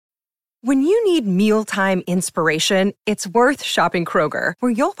When you need mealtime inspiration, it's worth shopping Kroger,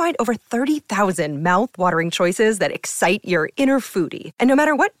 where you'll find over 30,000 mouth-watering choices that excite your inner foodie. And no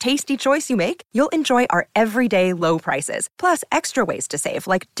matter what tasty choice you make, you'll enjoy our everyday low prices, plus extra ways to save,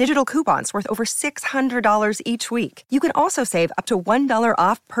 like digital coupons worth over $600 each week. You can also save up to $1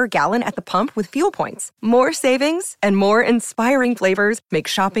 off per gallon at the pump with fuel points. More savings and more inspiring flavors make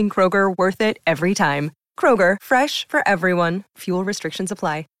shopping Kroger worth it every time. Kroger, fresh for everyone. Fuel restrictions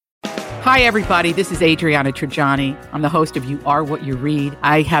apply. Hi, everybody. This is Adriana Trajani. I'm the host of You Are What You Read.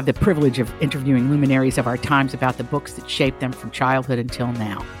 I have the privilege of interviewing luminaries of our times about the books that shaped them from childhood until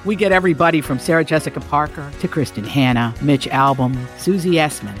now. We get everybody from Sarah Jessica Parker to Kristen Hanna, Mitch Albom, Susie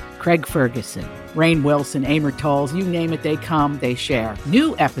Essman, Craig Ferguson, Rainn Wilson, Amor Tolls, you name it, they come, they share.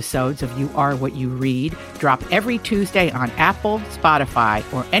 New episodes of You Are What You Read drop every Tuesday on Apple, Spotify,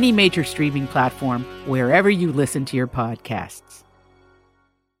 or any major streaming platform wherever you listen to your podcasts.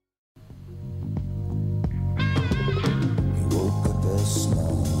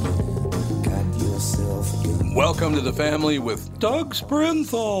 Welcome to the family with Doug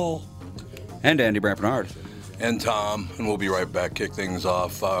Sprinthal. And Andy Brant-Bernard. And Tom, and we'll be right back. Kick things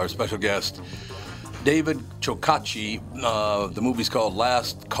off. Our special guest, David Chokachi. The movie's called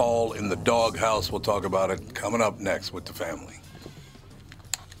Last Call in the Doghouse. We'll talk about it coming up next with the family.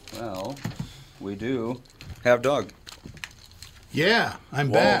 Well, we do have Doug. Yeah,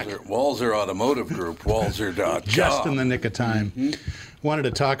 I'm back. Walser Automotive Group, Walser.com. Just in the nick of time. Mm-hmm. Wanted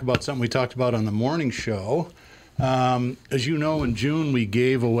to talk about something we talked about on the morning show. As you know, in June, we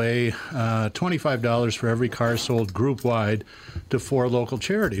gave away $25 for every car sold group-wide to 4 local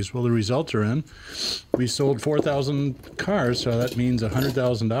charities. Well, the results are in. We sold 4,000 cars, so that means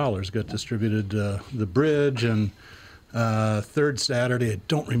 $100,000 got distributed to the bridge. And third Saturday, I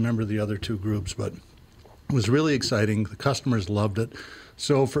don't remember the other 2 groups, but it was really exciting. The customers loved it.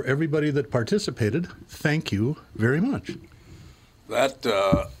 So for everybody that participated, thank you very much.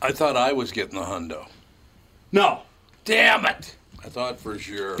 That, I thought I was getting the hundo. No. Damn it! I thought for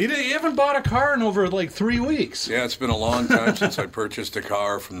sure. You haven't bought a car in over like 3 weeks. Yeah, it's been a long time since I purchased a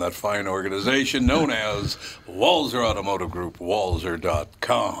car from that fine organization known as Walser Automotive Group,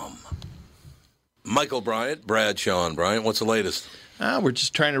 Walser.com. Michael Bryant, Bradshaw and Bryant, what's the latest? We're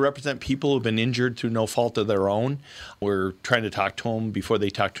just trying to represent people who've been injured through no fault of their own. We're trying to talk to them before they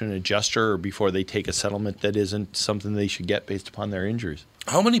talk to an adjuster or before they take a settlement that isn't something they should get based upon their injuries.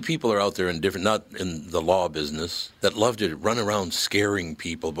 How many people are out there not in the law business, that love to run around scaring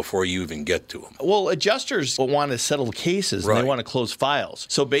people before you even get to them? Well, adjusters want to settle cases and Right. they want to close files.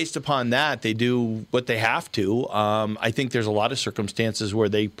 So based upon that, they do what they have to. I think there's a lot of circumstances where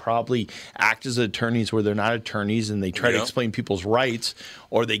they probably act as attorneys where they're not attorneys and they try to explain people's rights,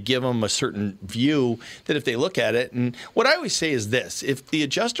 or they give them a certain view that if they look at it. And what I always say is this: if the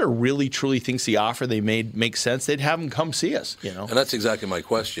adjuster really truly thinks the offer they made makes sense, they'd have them come see us. And that's exactly my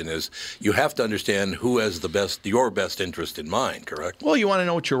question is, you have to understand who has your best interest in mind, correct? Well, you want to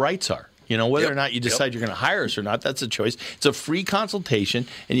know what your rights are. Whether or not you decide you're going to hire us or not, that's a choice. It's a free consultation,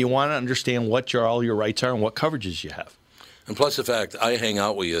 and you want to understand what all your rights are and what coverages you have. And plus the fact I hang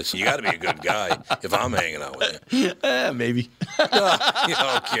out with you, so you got to be a good guy if I'm hanging out with you. Maybe.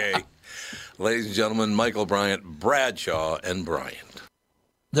 Okay. Ladies and gentlemen, Michael Bryant, Bradshaw and Bryant.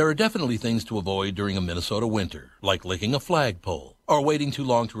 There are definitely things to avoid during a Minnesota winter, like licking a flagpole or waiting too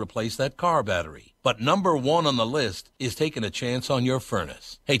long to replace that car battery. But number 1 on the list is taking a chance on your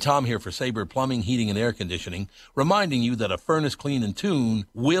furnace. Hey, Tom here for Sabre Plumbing, Heating, and Air Conditioning, reminding you that a furnace clean and tune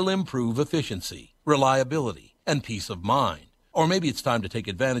will improve efficiency, reliability, and peace of mind. Or maybe it's time to take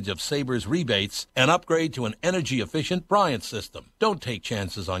advantage of Sabre's rebates and upgrade to an energy-efficient Bryant system. Don't take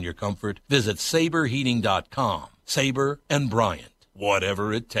chances on your comfort. Visit SaberHeating.com. Sabre and Bryant,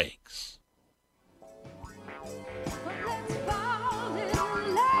 whatever it takes.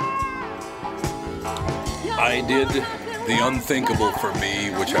 I did the unthinkable for me,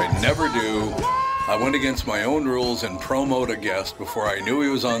 which I never do. I went against my own rules and promoted a guest before I knew he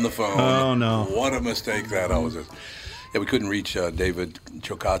was on the phone. Oh, no. What a mistake that was. Yeah, we couldn't reach David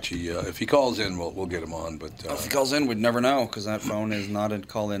Chokachi. If he calls in, we'll get him on. But if he calls in, we'd never know, because that phone is not a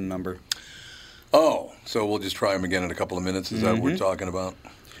call-in number. Oh, so we'll just try him again in a couple of minutes. Is that what we're talking about?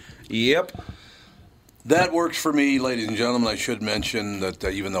 Yep. That works for me, ladies and gentlemen. I should mention that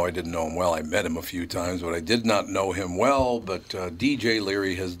even though I didn't know him well, I met him a few times, but I did not know him well. But DJ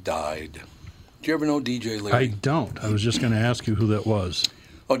Leary has died. Did you ever know DJ Leary? I don't. I was just going to ask you who that was.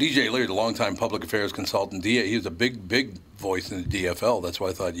 Oh, DJ Leary, the longtime public affairs consultant. He was a big voice in the DFL. That's why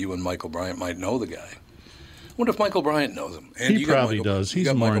I thought you and Michael Bryant might know the guy. I wonder if Michael Bryant knows him. And he probably does.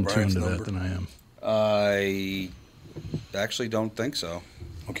 He's more in tune to that than I am. I actually don't think so.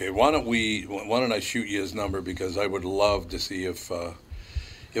 Okay, why don't I shoot you his number, because I would love to see if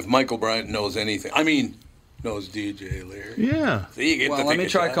Michael Bryant knows anything. I mean, knows DJ Leary. Yeah. See, Well, let me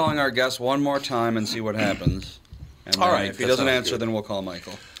try calling our guest one more time and see what happens. And All right, if he that doesn't sounds answer, good. then we'll call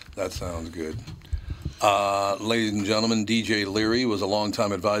Michael. That sounds good. Ladies and gentlemen, DJ Leary was a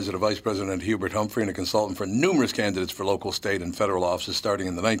longtime advisor to Vice President Hubert Humphrey and a consultant for numerous candidates for local, state, and federal offices starting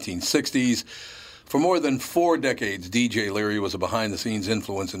in the 1960s. For more than 4 decades, DJ Leary was a behind-the-scenes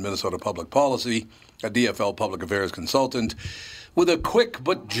influence in Minnesota public policy, a DFL public affairs consultant, with a quick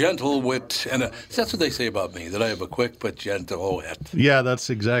but gentle wit. And that's what they say about me, that I have a quick but gentle wit. Yeah, that's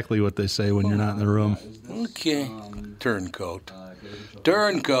exactly what they say when you're not in the room. Okay. Turncoat.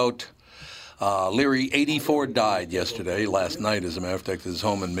 Turncoat. Leary, 84, died yesterday, last night, as a matter of fact, at his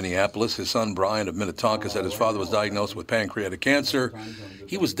home in Minneapolis. His son, Brian, of Minnetonka, said his father was diagnosed with pancreatic cancer.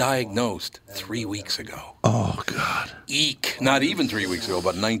 He was diagnosed 3 weeks ago. Oh, God. Eek. Not even 3 weeks ago,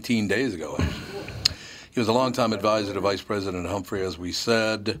 but 19 days ago, actually. He was a longtime advisor to Vice President Humphrey, as we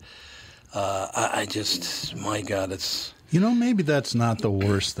said. I just, my God, it's... Maybe that's not the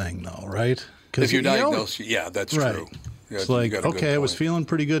worst thing, though, right? If you're diagnosed, yeah, that's right. true. Yeah, it's like, okay, I was feeling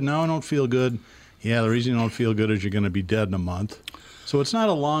pretty good. Now I don't feel good. Yeah, the reason you don't feel good is you're going to be dead in a month. So it's not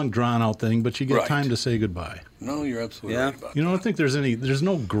a long, drawn-out thing, but you get time to say goodbye. No, you're absolutely right about that. I don't think there's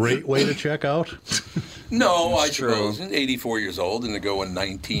no great way to check out. No, I suppose. 84 years old, and to go in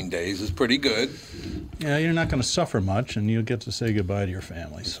 19 days is pretty good. Yeah, you're not going to suffer much, and you'll get to say goodbye to your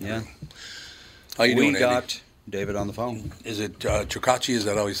family. So. Yeah. How you doing, We got David on the phone. Is it Chokachi? Is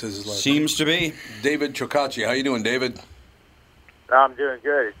that how he says his last name? Seems to be. David Chokachi. How you doing, David? I'm doing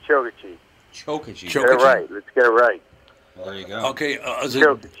good. It's Chokachi. Chokachi. Get it right. Let's get it right. Well, there you go. Okay. Is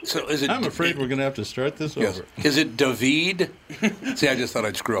it? I'm afraid we're going to have to start this over. Is it David? See, I just thought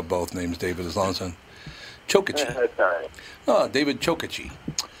I'd screw up both names, David, as long as I'm Chokachi. That's all right. Oh, David Chokachi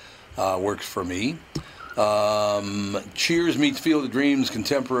works for me. Cheers meets Field of Dreams,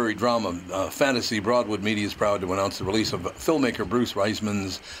 contemporary drama, fantasy. Broadwood Media is proud to announce the release of filmmaker Bruce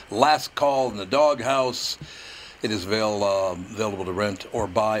Reisman's Last Call in the Doghouse. It is available to rent or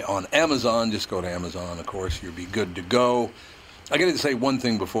buy on Amazon. Just go to Amazon, of course. You'll be good to go. I got to say one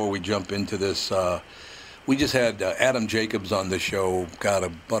thing before we jump into this. We just had Adam Jacobs on the show,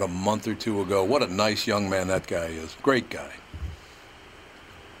 about a month or two ago. What a nice young man that guy is. Great guy.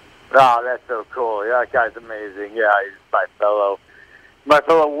 Oh, that's so cool. Yeah, that guy's amazing. Yeah, he's my fellow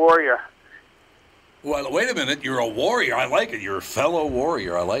warrior. Well, wait a minute. You're a warrior. I like it. You're a fellow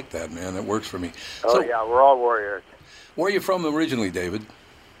warrior. I like that, man. That works for me. Oh, yeah, we're all warriors. Where are you from originally, David?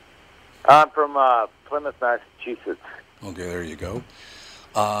 I'm from Plymouth, Massachusetts. Okay, there you go.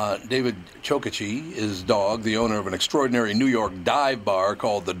 David Chokachi is Dog, the owner of an extraordinary New York dive bar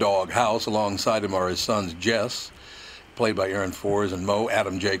called the Dog House. Alongside him are his sons, Jess, played by Aaron Fours, and Mo.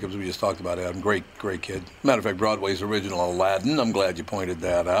 Adam Jacobs, we just talked about Adam. Great kid. Matter of fact, Broadway's original Aladdin. I'm glad you pointed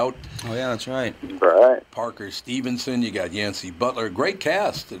that out. Oh, yeah, that's right. Right. Parker Stevenson, you got Yancey Butler. Great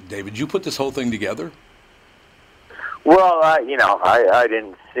cast. David, you put this whole thing together? Well, I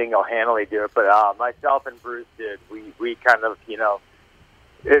didn't single-handedly do it, but myself and Bruce did. We kind of,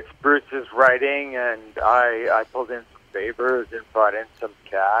 it's Bruce's writing, and I pulled in some favors and brought in some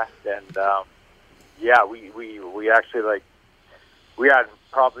cast, and yeah, we actually we had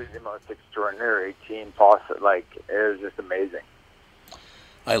probably the most extraordinary team possible. It was just amazing.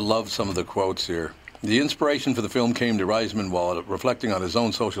 I love some of the quotes here. The inspiration for the film came to Reisman while reflecting on his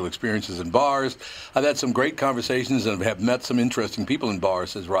own social experiences in bars. I've had some great conversations and have met some interesting people in bars,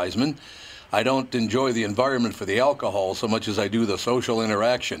 says Reisman. I don't enjoy the environment for the alcohol so much as I do the social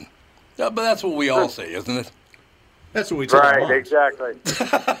interaction. But that's what we all say, isn't it? That's what we tell Right, exactly.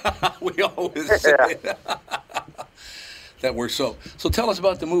 We always say that works. So tell us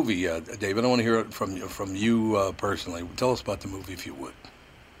about the movie, David. I want to hear it from you personally. Tell us about the movie, if you would.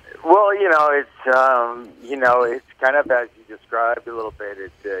 Well, it's kind of as you described a little bit.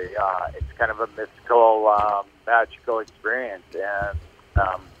 It's kind of a mystical, magical experience, and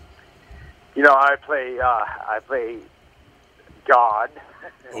I play God.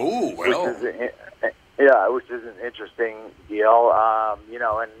 Oh well. Which is an interesting deal.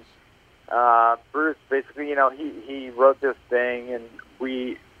 And Bruce basically, he wrote this thing, and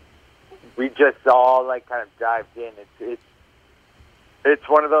we just all kind of dived in. It's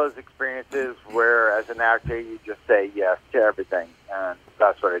one of those experiences where, as an actor, you just say yes to everything, and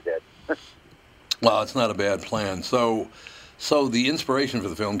that's what I did. Well, it's not a bad plan. So the inspiration for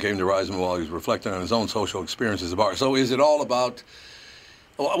the film came to Reisman while he was reflecting on his own social experiences at the bar. So is it all about?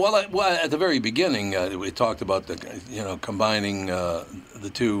 Well, at the very beginning, we talked about combining the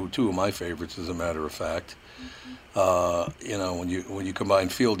two of my favorites, as a matter of fact. When you combine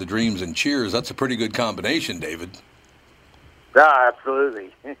Field of Dreams and Cheers, that's a pretty good combination, David. Yeah,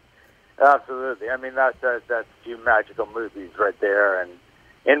 absolutely, absolutely. I mean, that's two magical movies right there, and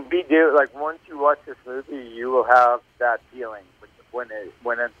once you watch this movie, you will have that feeling when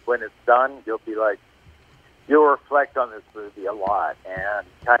it's done. You'll reflect on this movie a lot, and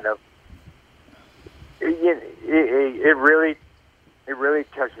kind of it really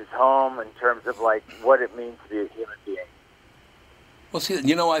touches home in terms of like what it means to be a human being. Well, see,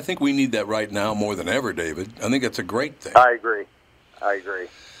 I think we need that right now more than ever, David. I think that's a great thing. I agree.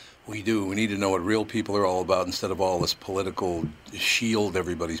 We do. We need to know what real people are all about instead of all this political shield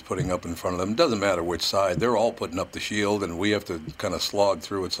everybody's putting up in front of them. It doesn't matter which side. They're all putting up the shield, and we have to kind of slog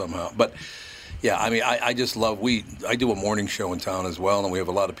through it somehow. But, yeah, I mean, I just love I do a morning show in town as well, and we have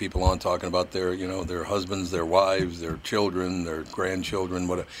a lot of people on talking about their husbands, their wives, their children, their grandchildren,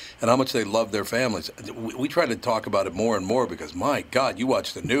 whatever, and how much they love their families. We try to talk about it more and more because, my God, you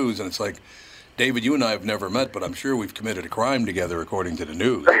watch the news, and it's like, David, you and I have never met, but I'm sure we've committed a crime together, according to the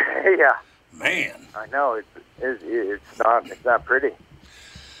news. Yeah. Man. I know. It's not pretty.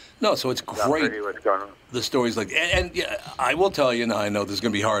 No, so it's great. Not pretty what's going on. The stories and yeah, I will tell you, and I know this is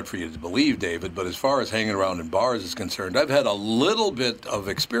going to be hard for you to believe, David, but as far as hanging around in bars is concerned, I've had a little bit of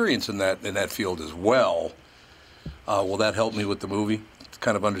experience in that field as well. Will that help me with the movie?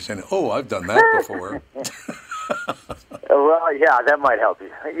 Kind of understanding, I've done that before. Well, yeah, that might help you.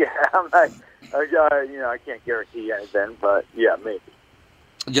 Yeah, I'm not, I can't guarantee anything, but yeah, maybe.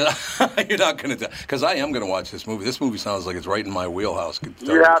 Yeah, you're not going to, because I am going to watch this movie. This movie sounds like it's right in my wheelhouse.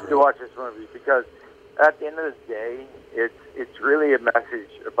 You have to watch this movie because at the end of the day, it's really a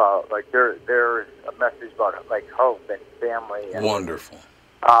message about there's a message about hope and family. And, wonderful.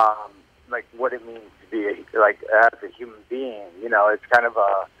 What it means to be as a human being. It's kind of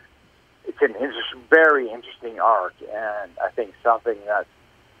it's an very interesting arc, and I think something that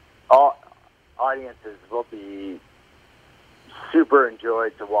all audiences will be super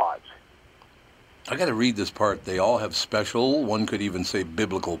enjoyed to watch. I got to read this part. They all have special, one could even say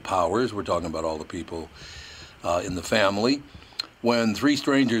biblical powers. We're talking about all the people in the family. When three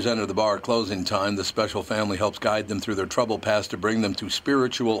strangers enter the bar at closing time, the special family helps guide them through their troubled past to bring them to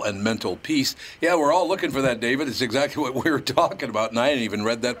spiritual and mental peace. Yeah, we're all looking for that, David. It's exactly what we were talking about, and I hadn't even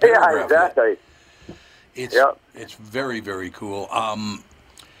read that paragraph. Yeah, exactly. It's very, very cool.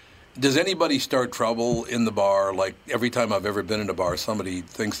 Does anybody start trouble in the bar? Like every time I've ever been in a bar, somebody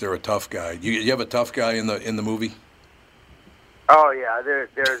thinks they're a tough guy. You have a tough guy in the movie? Oh yeah, there's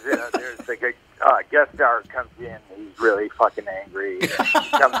a guest star comes in. He's really fucking angry. He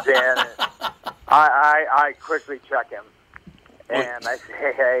comes in. And I quickly check him, and I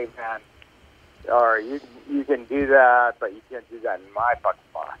say, "Hey man, all right, you can do that, but you can't do that in my fucking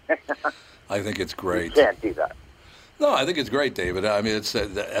bar." I think it's great. You can't do that. No, I think it's great, David. I mean,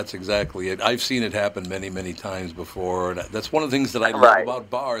 that's exactly it. I've seen it happen many, many times before, and that's one of the things that I love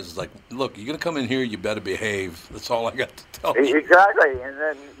about bars. Is like, look, you're going to come in here, you better behave. That's all I got to tell you. Exactly, and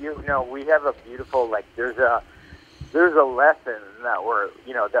then we have a beautiful there's a lesson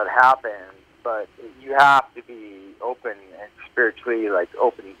that happens, but you have to be open and spiritually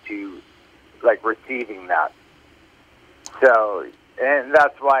open to receiving that. So, and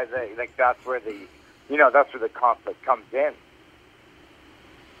that's why that's where the conflict comes in.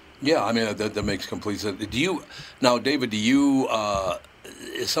 Yeah, I mean, that makes complete sense. David,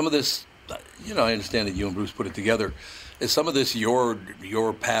 is some of this, I understand that you and Bruce put it together, is some of this your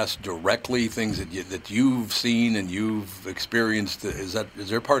past directly, things that you've seen and you've experienced, is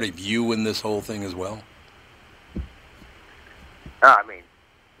there part of you in this whole thing as well? I mean,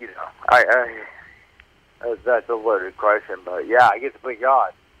 that's a loaded question, but yeah, I get to play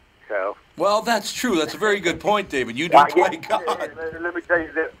God. So. Well, that's true. That's a very good point, David. You do play God. Let me tell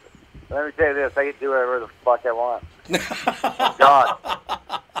you this. I can do whatever the fuck I want. God.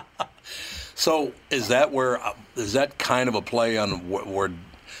 So is that kind of a play on where?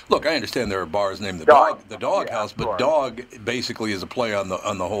 Look, I understand there are bars named the Dog House, but Dog basically is a play on the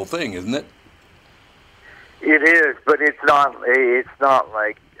whole thing, isn't it? It is, but it's not. It's not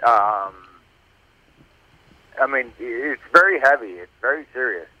like. I mean, it's very heavy. It's very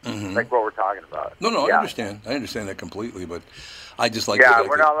serious, like what we're talking about. No, I understand. I understand that completely, but I just like. Yeah,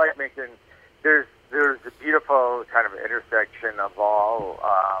 we're not making. There's a beautiful kind of intersection of all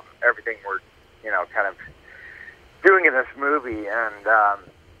everything we're kind of doing in this movie, and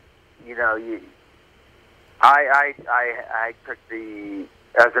I took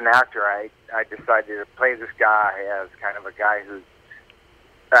as an actor, I decided to play this guy as kind of a guy who's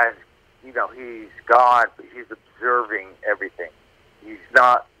as he's God, but he's observing everything. He's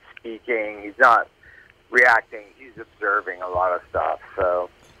not speaking. He's not reacting. He's observing a lot of stuff. So,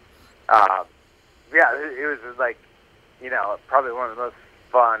 it was like, probably one of the most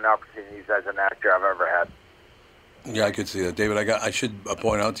fun opportunities as an actor I've ever had. Yeah, I could see that, David. I should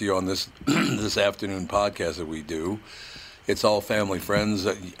point out to you on this this afternoon podcast that we do. It's all family friends,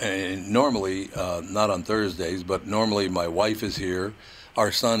 and normally not on Thursdays, but normally my wife is here.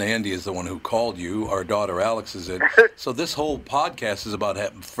 Our son Andy is the one who called you. Our daughter Alex is in. So this whole podcast is about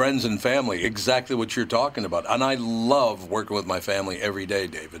friends and family, exactly what you're talking about. And I love working with my family every day,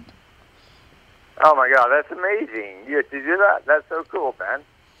 David. Oh, my God, that's amazing. You get to do that? That's so cool, man.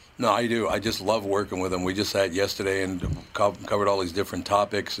 No, I do. I just love working with them. We just had yesterday and covered all these different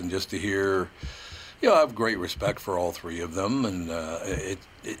topics, and just to hear, I have great respect for all three of them, and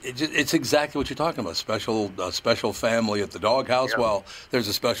it's exactly what you're talking about. A special family at the doghouse. Yep. Well, there's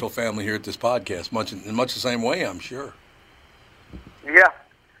a special family here at this podcast, in much the same way, I'm sure. Yeah,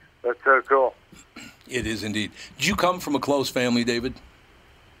 that's so cool. It is indeed. Did you come from a close family, David,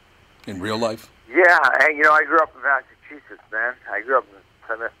 in real life? Yeah, and I grew up in Massachusetts, man. I grew up in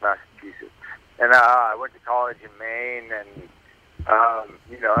Plymouth, Massachusetts, and I went to college in Maine, and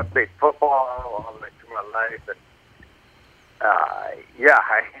I played football all the way through my life, and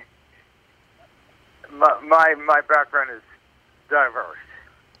my background is diverse.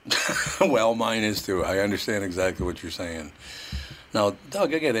 Well, mine is too. I understand exactly what you're saying. Now,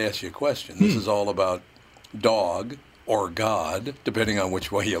 Doug, I got to ask you a question. This is all about dog or God, depending on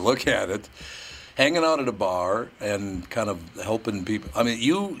which way you look at it, hanging out at a bar and kind of helping people. I mean,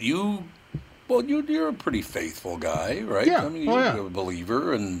 you're a pretty faithful guy, right? Yeah. I mean, you're a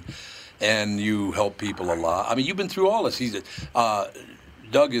believer, and you help people a lot. I mean, you've been through all this.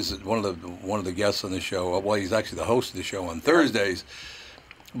 Doug is one of the guests on the show. Well, he's actually the host of the show on Thursdays.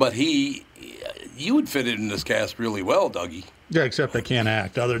 But you would fit in this cast really well, Dougie. Yeah, except I can't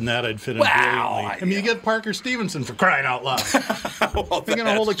act. Other than that, I'd fit in brilliantly. I mean, you get Parker Stevenson for crying out loud. Well, you're going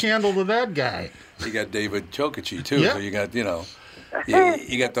to hold a candle to that guy. You got David Chokichi, too. Yeah. So you got,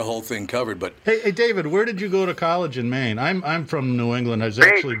 you got the whole thing covered. But hey, David, where did you go to college in Maine? I'm from New England. I was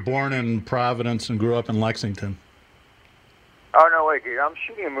actually born in Providence and grew up in Lexington. Oh, no, wait, dude. I'm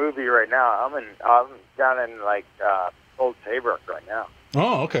shooting a movie right now. I'm down in, Old Saybrook right now.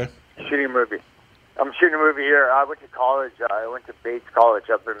 Oh, okay. Shooting a movie. I'm shooting a movie here. I went to college. I went to Bates College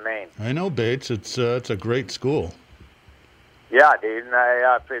up in Maine. I know Bates. It's a great school. Yeah, dude. And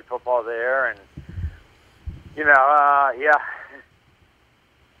I played football there, and yeah.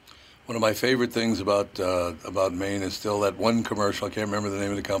 One of my favorite things about Maine is still that one commercial. I can't remember the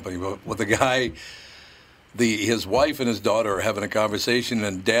name of the company, but with the guy, his wife and his daughter are having a conversation,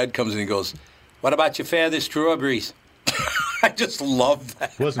 and Dad comes in and he goes, "What about your father's strawberries?" I just love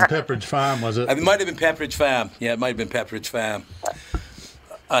that. It wasn't Pepperidge Farm, was it? It might have been Pepperidge Farm. Yeah, it might have been Pepperidge Farm.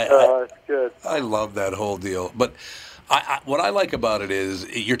 That's good. I love that whole deal. But what I like about it is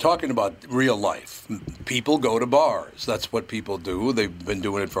you're talking about real life. People go to bars. That's what people do. They've been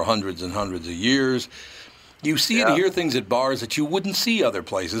doing it for hundreds and hundreds of years. You see and hear things at bars that you wouldn't see other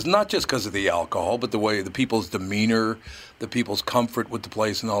places, not just because of the alcohol, but the way the people's demeanor, the people's comfort with the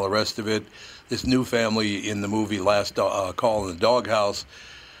place and all the rest of it. This new family in the movie Last Call in the Doghouse,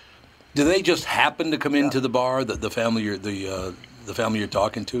 do they just happen to come into the bar, the family you're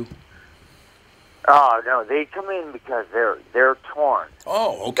talking to? Oh, no, they come in because they're torn.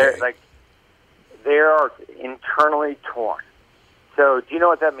 Oh, okay. They are internally torn. So do you know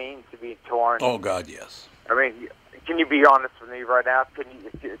what that means, to be torn? Oh, God, yes. I mean, can you be honest with me right now? Do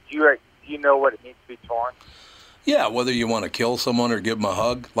you know what it means to be torn? Yeah, whether you want to kill someone or give them a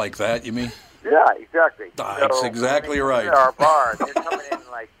hug, like that, you mean? Yeah, exactly. That's exactly right. At our bar, they're coming in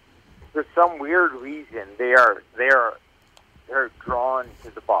for some weird reason they're drawn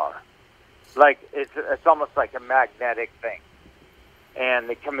to the bar. It's almost like a magnetic thing. And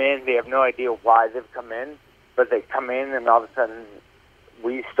they come in, they have no idea why they've come in, but they come in, and all of a sudden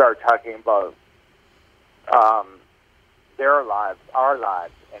we start talking about their lives, our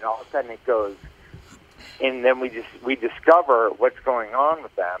lives, and all of a sudden it goes. And then we discover what's going on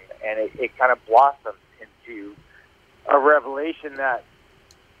with them, and it kind of blossoms into a revelation that,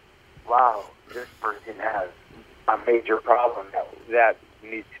 wow, this person has a major problem that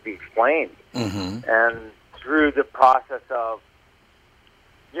needs to be explained. Mm-hmm. And through the process of,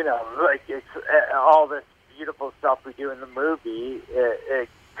 it's all this beautiful stuff we do in the movie, it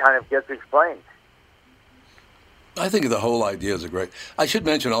kind of gets explained. I think the whole idea is great. I should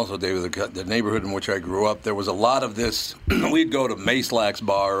mention also, David, the neighborhood in which I grew up, there was a lot of this. We'd go to Macelak's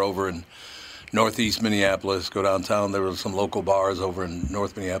bar over in northeast Minneapolis, go downtown. There were some local bars over in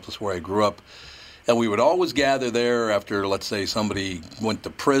North Minneapolis where I grew up. And we would always gather there after, let's say, somebody went to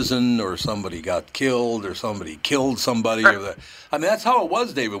prison or somebody got killed or somebody killed somebody. I mean, that's how it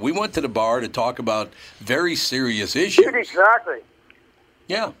was, David. We went to the bar to talk about very serious issues. Exactly.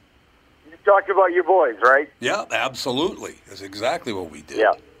 Yeah. You talked about your boys, right? Yeah, absolutely. That's exactly what we did.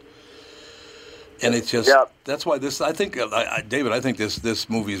 Yeah. And it's just, that's why this, I think, David, I think this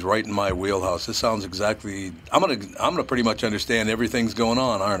movie is right in my wheelhouse. This sounds exactly, I'm gonna pretty much understand everything's going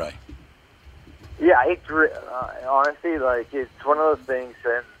on, aren't I? Yeah, it's honestly, like, it's one of those things,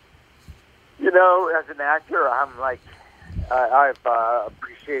 and, you know, as an actor, I'm like, I've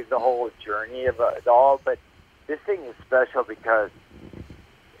appreciated the whole journey of it all, but this thing is special because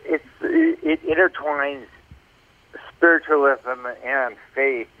it intertwines spiritualism and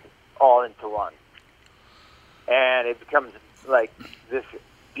faith all into one. And it becomes like this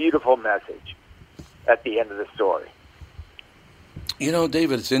beautiful message at the end of the story. You know,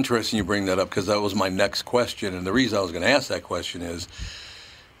 David, it's interesting you bring that up because that was my next question. And the reason I was going to ask that question is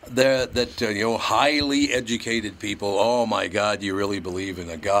that you know, highly educated people, oh, my God, you really believe in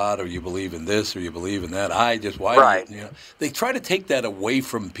a God, or you believe in this, or you believe in that. Right. You know, they try to take that away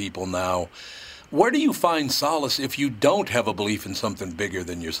from people now. Where do you find solace if you don't have a belief in something bigger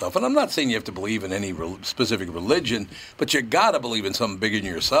than yourself? And I'm not saying you have to believe in any specific religion, but you got to believe in something bigger than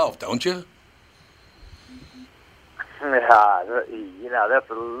yourself, don't you? You know,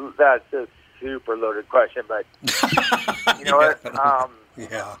 that's a super loaded question, but you know what?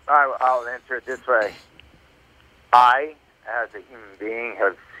 Yeah. I'll answer it this way. I, as a human being,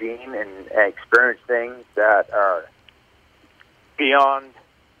 have seen and experienced things that are beyond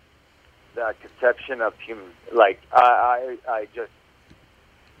the conception of human. Like I've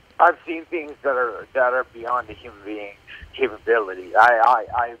seen things that are beyond the human being's capability.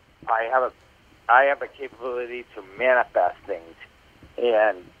 I have a capability to manifest things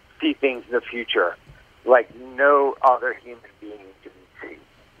and see things in the future like no other human being can see.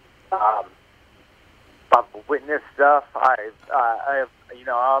 I've witnessed stuff. I'm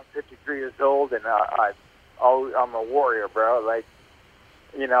 53 years old, and I'm a warrior, bro. Like,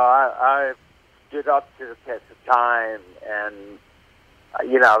 you know, I stood up to the test of time, and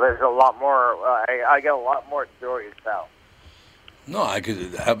you know, there's a lot more. I got a lot more stories now. No, I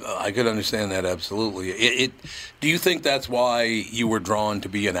could understand that absolutely. Do you think that's why you were drawn to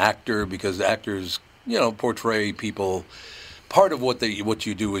be an actor? Because actors, you know, portray people. Part of what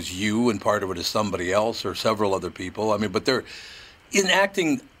you do is you, and part of it is somebody else or several other people. I mean, but they're in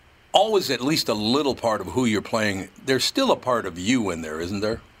acting. Always at least a little part of who you're playing. There's still a part of you in there, isn't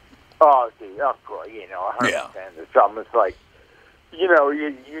there? Oh, dude, of course, you know, 100%. Yeah. It's almost like, you know,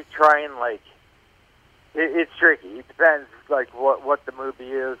 you try and like. It's tricky. It depends, like what the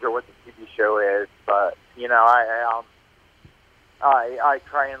movie is or what the TV show is. But you know, I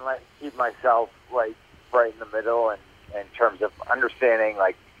try and like keep myself like right in the middle, and in terms of understanding,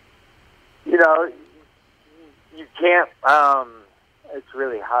 like, you know, you can't. It's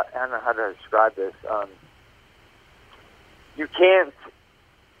really hard. I don't know how to describe this. You can't.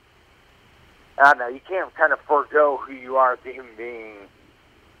 I don't know. You can't kind of forego who you are as a human being.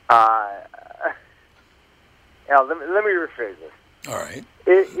 Now, let me rephrase this. All right.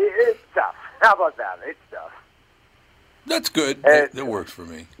 It's tough. How about that? It's tough. That's good. That works for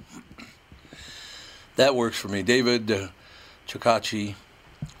me. That works for me. David Chokachi,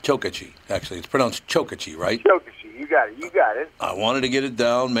 actually. It's pronounced Chokachi, right? Chokachi. You got it. I wanted to get it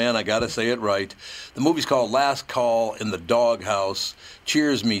down, man. I got to say it right. The movie's called Last Call in the Doghouse.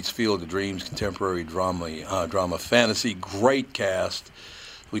 Cheers meets Field of Dreams, contemporary drama fantasy. Great cast.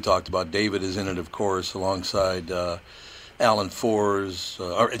 We talked about David is in it, of course, alongside Aaron Foers,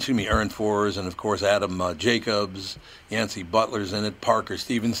 and of course Adam Jacobs. Yancey Butler's in it. Parker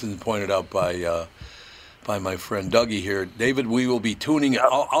Stevenson, pointed out by my friend Dougie here. David, we will be tuning.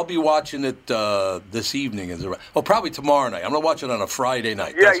 I'll be watching it this evening. Probably tomorrow night. I'm gonna watch it on a Friday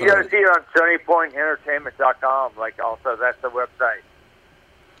night. Yeah, you gotta see it on SonyPointEntertainment.com. Like, also, that's the website.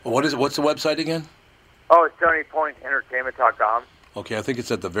 What's the website again? Oh, it's SonyPointEntertainment.com. Okay, I think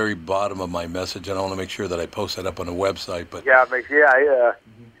it's at the very bottom of my message, and I want to make sure that I post that up on the website. But yeah.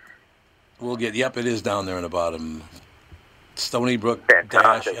 We'll get. Yep, it is down there on the bottom.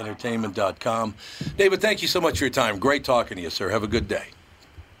 StonyBrook-Entertainment.com. David, thank you so much for your time. Great talking to you, sir. Have a good day.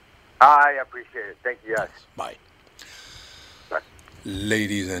 I appreciate it. Thank you, guys. Bye.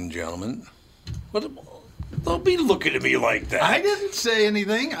 Ladies and gentlemen, don't be looking at me like that. I didn't say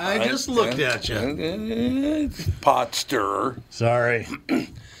anything. I just looked at you. Pot stirrer. Sorry.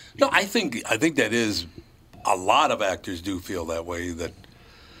 No, I think that is a lot of actors do feel that way. That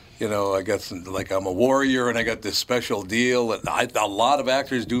I got like I'm a warrior and I got this special deal. And a lot of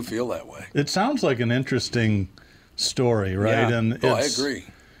actors do feel that way. It sounds like an interesting story, right? Yeah. And I agree.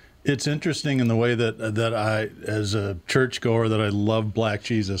 It's interesting in the way that I, as a churchgoer, that I love Black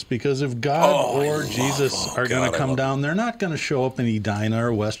Jesus, because if God or Jesus are going to come down, they're not going to show up in Edina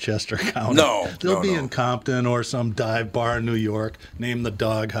or Westchester County. No. They'll be in Compton or some dive bar in New York named the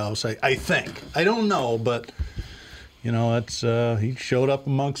Dog House, I think. I don't know, but, it's he showed up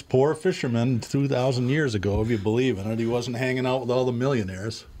amongst poor fishermen 2,000 years ago, if you believe in it. He wasn't hanging out with all the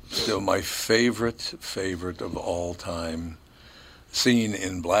millionaires. Still, my favorite of all time scene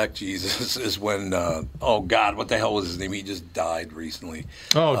in Black Jesus is when, what the hell was his name? He just died recently.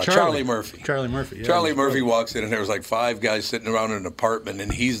 Charlie Murphy. Charlie Murphy, yeah. Charlie Murphy walks in, and there was like 5 guys sitting around in an apartment,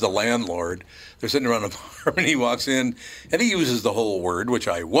 and he's the landlord. They're sitting around an apartment, he walks in, and he uses the whole word, which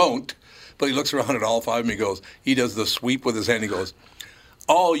I won't, but he looks around at all 5 of them, he does the sweep with his hand, he goes,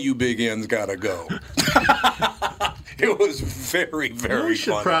 all you big ends gotta go. It was very, very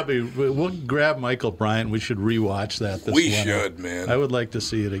funny. We'll grab Michael Bryant. We should rewatch that this We should, man. I would like to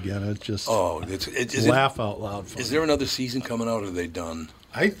see it again. It's just laugh out loud funny. Is there another season coming out, or are they done?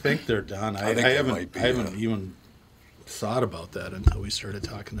 I think they're done. I haven't even thought about that until we started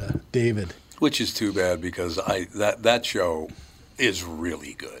talking to David. Which is too bad, because that show is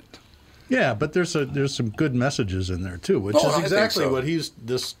really good. Yeah, but there's some good messages in there too, which is exactly what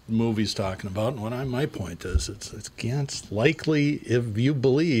this movie's talking about. And what my point is, it's likely, if you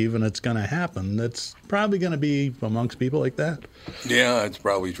believe and it's going to happen, it's probably going to be amongst people like that. Yeah, it's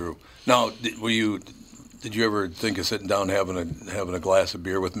probably true. Now, did you ever think of sitting down having a glass of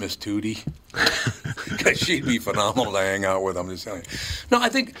beer with Miss Tootie? Because she'd be phenomenal to hang out with. I'm just telling you. No,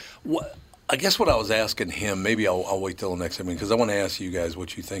 I guess what I was asking him, maybe I'll wait till the next time, because I want to ask you guys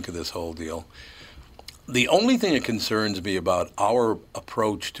what you think of this whole deal. The only thing that concerns me about our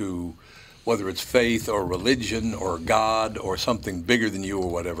approach to whether it's faith or religion or God or something bigger than you or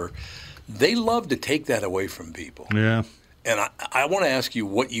whatever, they love to take that away from people. Yeah. And I want to ask you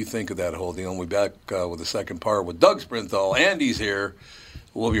what you think of that whole deal. And we'll be back with the second part with Doug Sprinthal. Andy's here.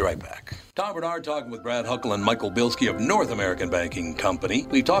 We'll be right back. Tom Bernard talking with Brad Huckle and Michael Bilski of North American Banking Company.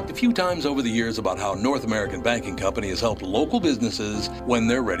 We've talked a few times over the years about how North American Banking Company has helped local businesses when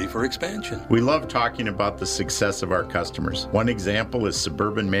they're ready for expansion. We love talking about the success of our customers. One example is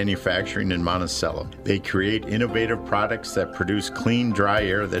Suburban Manufacturing in Monticello. They create innovative products that produce clean, dry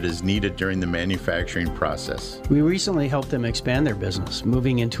air that is needed during the manufacturing process. We recently helped them expand their business.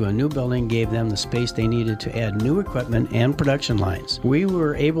 Moving into a new building gave them the space they needed to add new equipment and production lines. We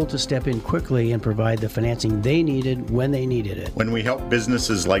were able to step in quickly and provide the financing they needed when they needed it. When we help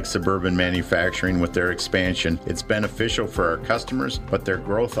businesses like Suburban Manufacturing with their expansion, it's beneficial for our customers, but their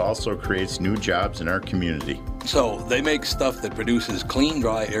growth also creates new jobs in our community. So they make stuff that produces clean,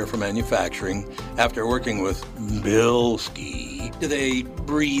 dry air for manufacturing. After working with Bilski, do they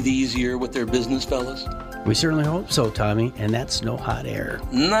breathe easier with their business, fellas? We certainly hope so, Tommy, and that's no hot air.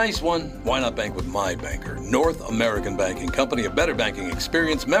 Nice one. Why not bank with my banker? North American Banking Company, a better banking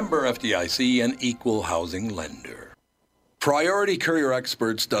experience, member FDIC, and equal housing lender. Priority Courier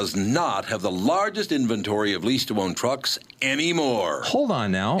Experts does not have the largest inventory of lease-to-own trucks anymore. Hold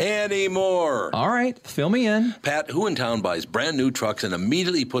on now. Anymore. All right, fill me in. Pat, who in town buys brand new trucks and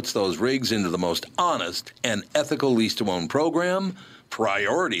immediately puts those rigs into the most honest and ethical lease-to-own program?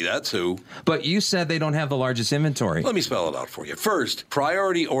 Priority, that's who. But you said they don't have the largest inventory. Let me spell it out for you. First,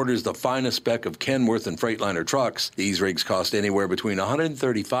 Priority orders the finest spec of Kenworth and Freightliner trucks. These rigs cost anywhere between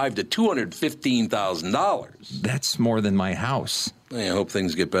 $135,000 to $215,000. That's more than my house. I hope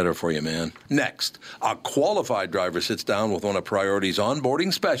things get better for you, man. Next, a qualified driver sits down with one of Priority's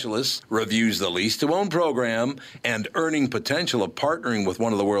onboarding specialists, reviews the lease-to-own program, and earning potential of partnering with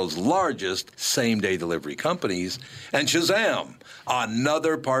one of the world's largest same-day delivery companies. And shazam,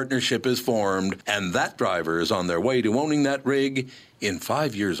 another partnership is formed, and that driver is on their way to owning that rig in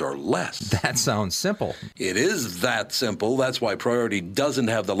 5 years or less. That sounds simple. It is that simple. That's why Priority doesn't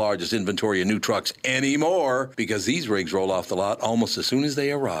have the largest inventory of new trucks anymore, because these rigs roll off the lot almost as soon as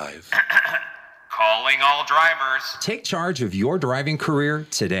they arrive. Calling all drivers. Take charge of your driving career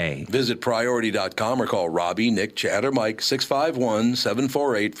today. Visit Priority.com or call Robbie, Nick, Chad, or Mike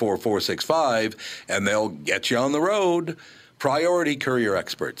 651-748-4465, and they'll get you on the road. Priority Courier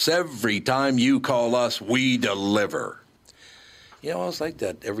Experts. Every time you call us, we deliver. You know, I was like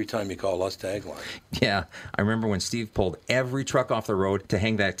that every time you call us tagline. Yeah, I remember when Steve pulled every truck off the road to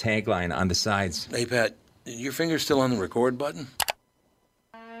hang that tagline on the sides. Hey, Pat, your finger's still on the record button?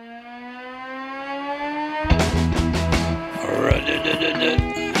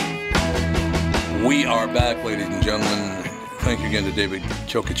 We are back, ladies and gentlemen. thank you again to David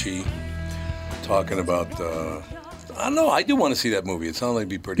Chokachi talking about, I don't know, I do want to see that movie. It sounds like it'd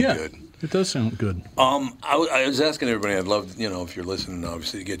be pretty good. It does sound good. I was asking everybody, I'd love, if you're listening,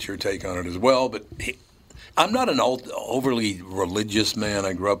 obviously, to get your take on it as well, but I'm not an overly religious man.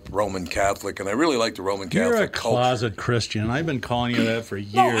 I grew up Roman Catholic, and I really like the Roman Catholic You're a culture. closet Christian. I've been calling you that for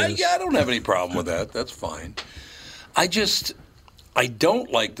years. No, I don't have any problem with that. That's fine. I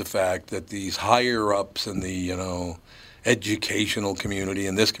don't like the fact that these higher-ups in the, educational community,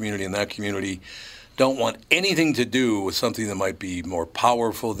 and this community and that community, don't want anything to do with something that might be more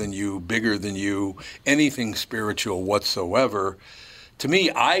powerful than you, bigger than you, anything spiritual whatsoever. To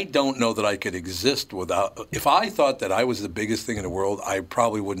me, I don't know that I could exist without. If I thought that I was the biggest thing in the world, I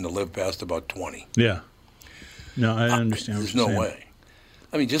probably wouldn't have lived past about 20. Yeah. No, I understand. There's no way.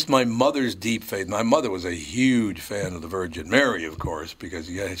 I mean, just my mother's deep faith. My mother was a huge fan of the Virgin Mary, of course, because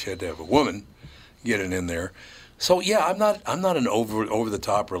she had to have a woman get it in there. So yeah, I'm not an over the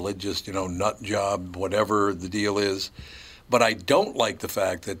top religious, nut job, whatever the deal is. But I don't like the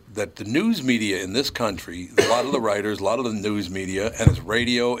fact that the news media in this country, a lot of the writers, a lot of the news media, and it's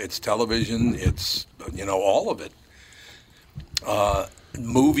radio, it's television, it's all of it.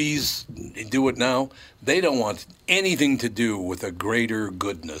 Movies do it now. They don't want anything to do with a greater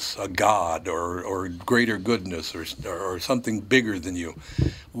goodness, a God, or greater goodness, or something bigger than you.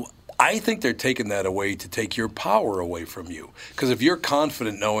 I think they're taking that away to take your power away from you. Because if you're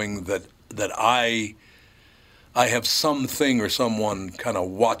confident knowing that I have something or someone kind of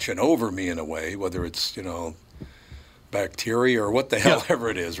watching over me in a way, whether it's, bacteria or what the hell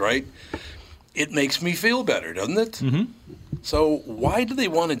ever it is, right? It makes me feel better, doesn't it? Mm-hmm. So why do they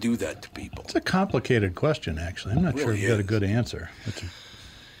want to do that to people? It's a complicated question, actually. I'm not sure you've got a good answer.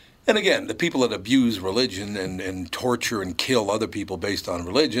 And again, the people that abuse religion and torture and kill other people based on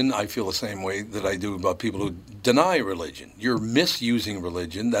religion, I feel the same way that I do about people who deny religion. You're misusing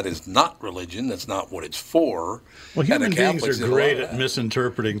religion. That is not religion. That's not what it's for. Well, human beings are great at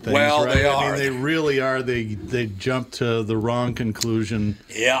misinterpreting things, well, right? They are. I mean, they really are. They jump to the wrong conclusion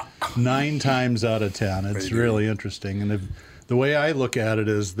 9 times out of 10. It's really interesting. And the way I look at it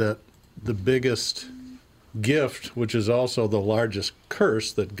is that the biggest gift, which is also the largest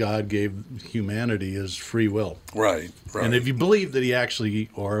curse that God gave humanity, is free will. Right. And if you believe that he actually,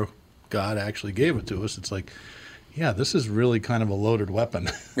 or God actually gave it to us, it's like, yeah, this is really kind of a loaded weapon.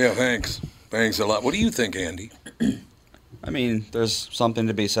 Yeah, thanks. Thanks a lot. What do you think, Andy? I mean, there's something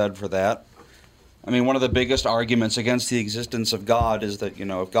to be said for that. I mean, one of the biggest arguments against the existence of God is that,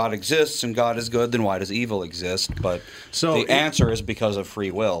 if God exists and God is good, then why does evil exist? But the answer is because of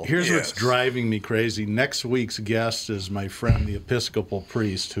free will. Here's what's driving me crazy. Next week's guest is my friend, the Episcopal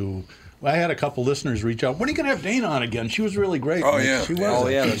priest, who I had a couple listeners reach out. When are you going to have Dana on again? She was really great. Oh, yeah. She was. Oh,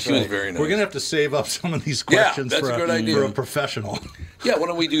 yeah, that's she was very nice. We're going to have to save up some of these questions that's for a good idea. For a professional. Yeah, why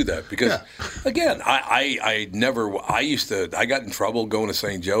don't we do that? Because, again, I got in trouble going to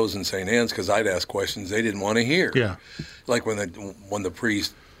St. Joe's and St. Anne's because I'd ask questions they didn't want to hear. Yeah. Like when the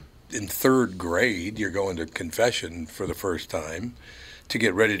priest in 3rd grade, you're going to confession for the first time to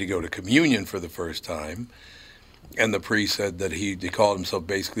get ready to go to communion for the first time. And the priest said that he called himself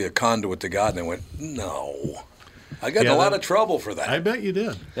basically a conduit to God. And I went, no. I got in a lot of trouble for that. I bet you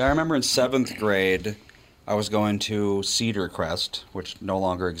did. Yeah, I remember in 7th grade, I was going to Cedar Crest, which no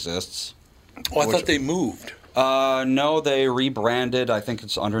longer exists. Oh, I thought they moved. No, they rebranded. I think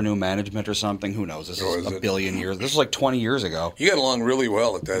it's under new management or something. Who knows? This is a billion years. This was like 20 years ago. You got along really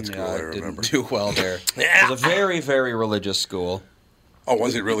well at that school, I remember. Didn't do well there. It was a very, very religious school. Oh,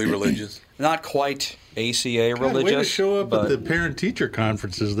 was it really religious? Not quite ACA religious. Way to show up at the parent-teacher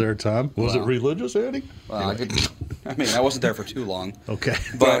conferences there, Tom. Was it religious, Andy? Well, I wasn't there for too long. Okay.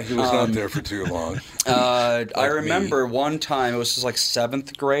 But he was not there for too long. I remember one time, it was just like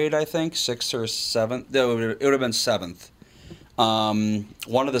 7th grade, I think, 6th or 7th. It would have been 7th.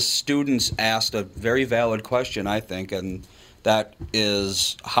 One of the students asked a very valid question, I think, and that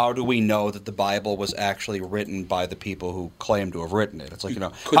is, how do we know that the Bible was actually written by the people who claim to have written it? It's like,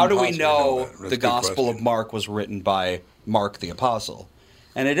 how do we know the Gospel of Mark was written by Mark the Apostle?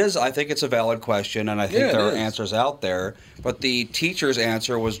 And I think it's a valid question, and I think there are answers out there. But the teacher's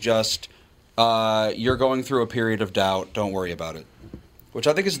answer was just, you're going through a period of doubt, don't worry about it. Which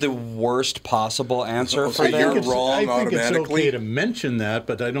I think is the worst possible answer for them. You're wrong I think automatically. it's okay to mention that,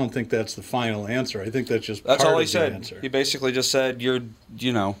 but I don't think that's the final answer. I think that's just part all he of said. The answer. He basically just said, you're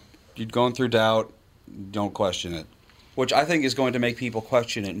going through doubt, don't question it. Which I think is going to make people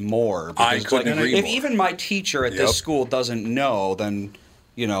question it more. I couldn't agree if more. even my teacher at this school doesn't know, then,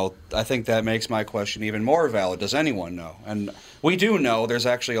 I think that makes my question even more valid. Does anyone know? And we do know there's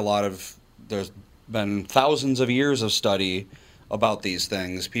actually there's been thousands of years of study about these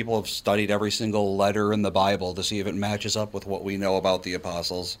things. People have studied every single letter in the Bible to see if it matches up with what we know about the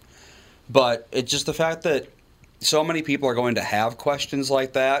apostles. But it's just the fact that so many people are going to have questions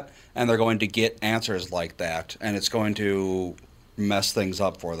like that, and they're going to get answers like that, and it's going to mess things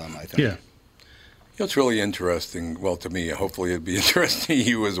up for them, I think. Yeah. You know, it's really interesting. Well, to me, hopefully it'd be interesting to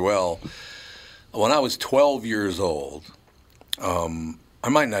you as well. When I was 12 years old, I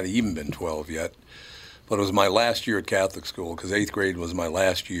might not have even been 12 yet, but it was my last year at Catholic school, because 8th grade was my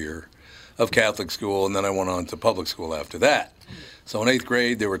last year of Catholic school, and then I went on to public school after that. So in 8th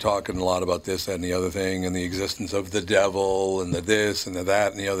grade, they were talking a lot about this, that, and the other thing, and the existence of the devil, and the this, and the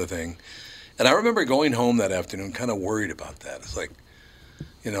that, and the other thing. And I remember going home that afternoon kind of worried about that. It's like,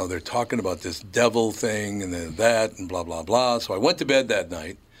 you know, they're talking about this devil thing, and then that, and blah, blah, blah. So I went to bed that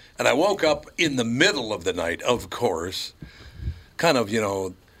night, and I woke up in the middle of the night, of course, kind of, you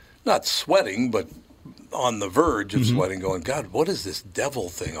know, not sweating, but on the verge of sweating, going, God, what is this devil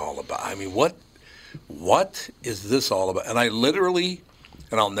thing all about? I mean, what is this all about? And I literally,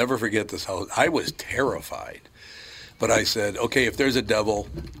 and I'll never forget this, how I was terrified. But I said, okay, if there's a devil,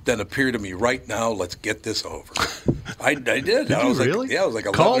 then appear to me right now. Let's get this over. I did. Did I was you like, really? Yeah, I was like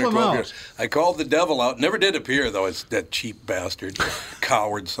 11 Call or 12 them years. out. I called the devil out. Never did appear, though. It's that cheap bastard,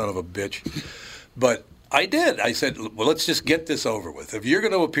 coward son of a bitch. But I did. I said, well, let's just get this over with. If you're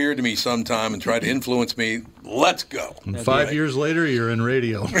going to appear to me sometime and try to influence me, let's go. And 5 years later, you're in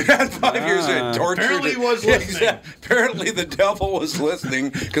radio. 5 years in torture. Apparently he was listening. Apparently the devil was listening,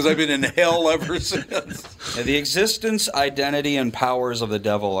 because I've been in hell ever since. Yeah, the existence, identity, and powers of the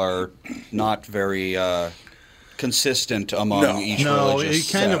devil are not very consistent among each No, religious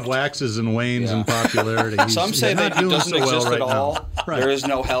it kind of sect. waxes and wanes in popularity. Some say that it doesn't exist at all. Right. There is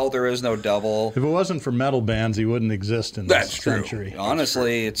no hell, there is no devil. If it wasn't for metal bands, he wouldn't exist in this century.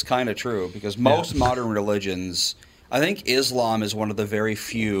 Honestly, it's kind of true, because most modern religions, I think Islam is one of the very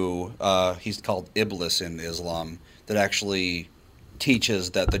few, he's called Iblis in Islam, that actually teaches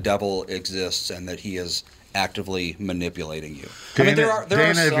that the devil exists and that he is actively manipulating you. Dana, I mean, there are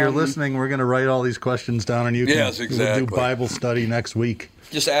Dana, some, if you're listening, we're going to write all these questions down, and you can Yes, exactly. we'll do Bible study next week.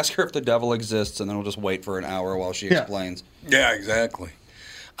 Just ask her if the devil exists, and then we'll just wait for an hour while she explains. Yeah, exactly.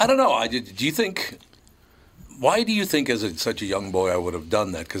 I don't know. Do you think? Why do you think, as such a young boy, I would have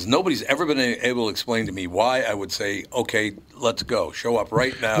done that? Because nobody's ever been able to explain to me why I would say, "Okay, let's go. Show up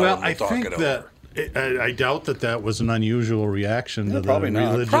right now, Well, and we'll talk think it over." that I doubt that was an unusual reaction to the probably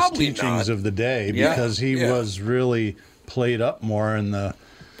not. religious Probably teachings not. of the day, Yeah, because he was really played up more in the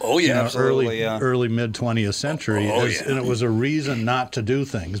early mid 20th century, and it was a reason not to do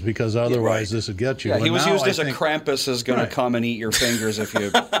things, because otherwise this would get you. Yeah, But he was now used I as a think Krampus is going to come and eat your fingers if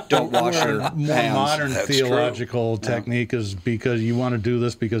you don't wash your more hands. modern That's theological technique is because you want to do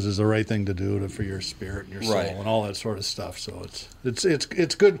this because it's the right thing to do for your spirit and your soul Right. and all that sort of stuff. So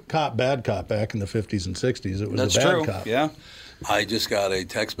it's good cop, bad cop. Back in the 50s and 60s, it was That's a bad true. cop. Yeah. I just got a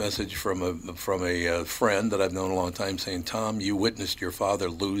text message from a friend that I've known a long time saying, "Tom, you witnessed your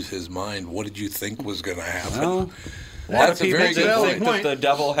father lose his mind. What did you think was going to happen?" Well, a lot of That's a people very good think point. that the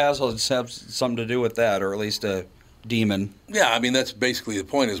devil has something to do with that, or at least a demon. Yeah, I mean, that's basically the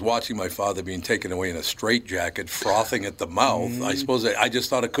point, is watching my father being taken away in a straitjacket, frothing at the mouth. I suppose I just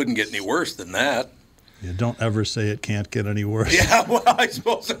thought it couldn't get any worse than that. You don't ever say it can't get any worse. Yeah, well, I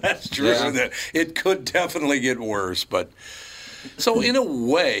suppose that's true. Yeah. That it could definitely get worse. But so in a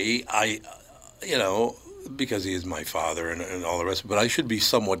way, because he is my father and all the rest, but I should be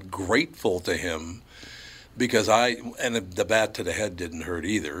somewhat grateful to him, because and the bat to the head didn't hurt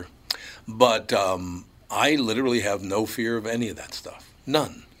either. But I literally have no fear of any of that stuff.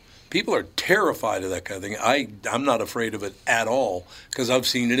 None. People are terrified of that kind of thing. I'm not afraid of it at all, because I've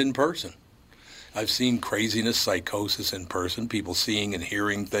seen it in person. I've seen craziness, psychosis in person, people seeing and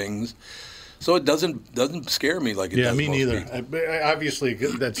hearing things. So it doesn't scare me like it does me most neither. people. Obviously,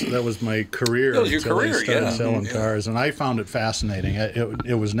 that was my career. That was your until I career, started yeah. selling Yeah. cars, and I found it fascinating.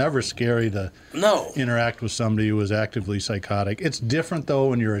 It was never scary to interact with somebody who was actively psychotic. It's different though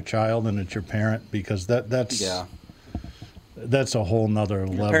when you're a child and it's your parent, because that's a whole nother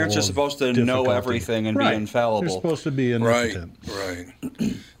level. Parents are supposed to know difficulty. everything and be Right. infallible. They're supposed to be omnipotent. Right.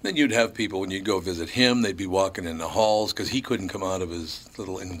 Then you'd have people, when you'd go visit him, they'd be walking in the halls, because he couldn't come out of his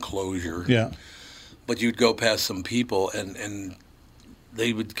little enclosure. Yeah. But you'd go past some people, and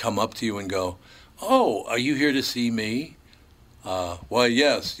they would come up to you and go, "Oh, are you here to see me?" Why,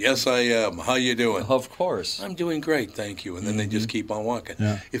 yes, I am. How you doing? Of course. I'm doing great, thank you. And then they just keep on walking.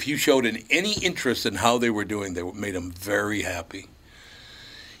 Yeah. If you showed any interest in how they were doing, they made them very happy.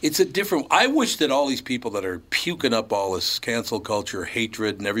 It's a different. I wish that all these people that are puking up all this cancel culture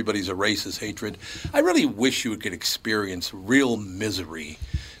hatred and everybody's a racist hatred, I really wish you could experience real misery.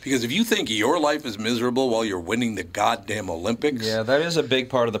 Because if you think your life is miserable while you're winning the goddamn Olympics. Yeah, that is a big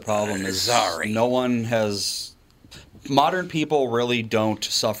part of the problem. No one has. Modern people really don't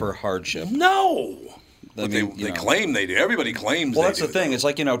suffer hardship. No. But they claim they do. Everybody claims they do. Well, that's the thing. It's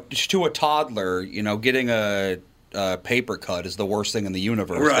like, to a toddler, getting a paper cut is the worst thing in the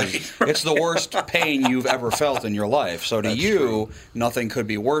universe. Right. It's the worst pain you've ever felt in your life. So to nothing could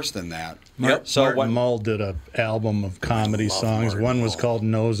be worse than that. Martin Mull did an album of comedy songs. One was called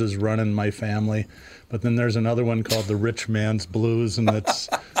Noses Running My Family. But then there's another one called The Rich Man's Blues, and it's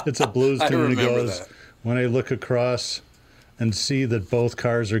a blues tune that goes, when I look across and see that both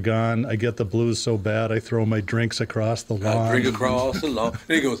cars are gone, I get the blues so bad I throw my drinks across the lawn. Drink across the lawn.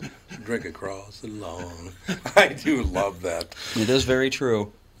 And he goes, drink across the lawn. I do love that. It is very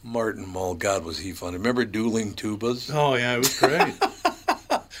true. Martin Mull, God, was he funny. Remember Dueling Tubas? Oh, yeah, it was great.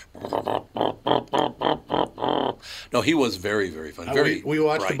 No, he was very, very funny. We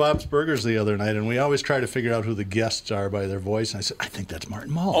watched the Bob's Burgers the other night, and we always try to figure out who the guests are by their voice. And I said, I think that's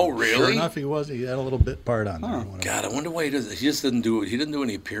Martin Mull. Oh, really? Sure enough, he was. He had a little bit part on there. God, I wonder why he does. He just didn't do it. He didn't do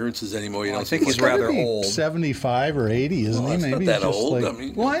any appearances anymore. I think he's rather old. 75 or 80, isn't he? Maybe not that he's just old.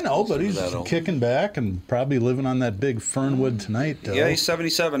 I know, but he's kicking back and probably living on that big Fernwood tonight. Yeah, he's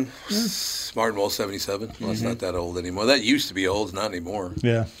 77. Martin Mull, 77. Well, it's not that old anymore. That used to be old. It's not anymore.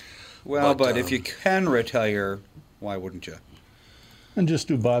 Yeah. Well, but if you can retire, why wouldn't you? And just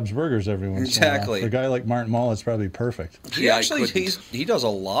do Bob's Burgers every once in a while. For a guy like Martin Mull, it's probably perfect. He does a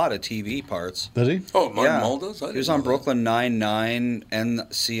lot of TV parts. Does he? Oh, Martin Mull does? He was on Brooklyn Nine-Nine,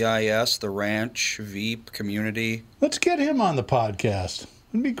 NCIS, The Ranch, Veep, Community. Let's get him on the podcast.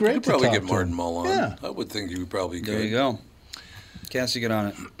 It'd be great to talk to him. Probably get Martin Mull on. Yeah. I would think you probably could. There you go. Cassie, get on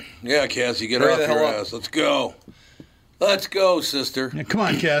it. Yeah, Cassie, get off your ass. Let's go. Let's go, sister. Yeah, come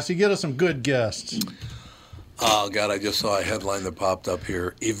on, Cassie. Get us some good guests. Oh, God, I just saw a headline that popped up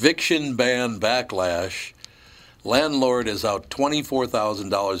here. Eviction ban backlash. Landlord is out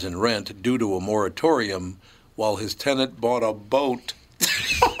 $24,000 in rent due to a moratorium while his tenant bought a boat.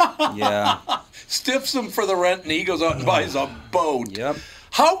 Yeah. Stiffs him for the rent, and he goes out and buys a boat. Yep.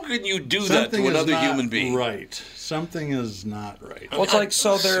 How can you do that to another human being? Right. Something is not right. Well, it's like,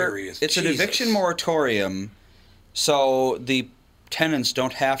 it's an eviction moratorium, so the tenants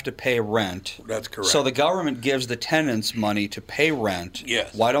don't have to pay rent. That's correct. So the government gives the tenants money to pay rent.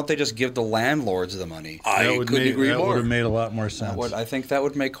 Yes. Why don't they just give the landlords the money? I couldn't agree more. That would have made a lot more sense. I think that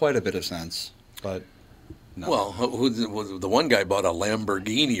would make quite a bit of sense. But no. Well, the one guy bought a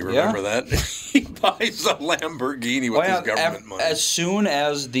Lamborghini, remember that? He buys a Lamborghini with his government money. As soon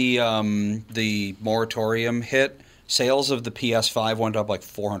as the moratorium hit, sales of the PS5 went up like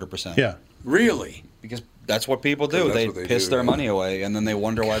 400%. Yeah. Really? Because that's what people do. They piss their money away, and then they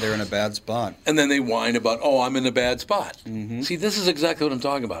wonder why they're in a bad spot. And then they whine about, I'm in a bad spot. Mm-hmm. See, this is exactly what I'm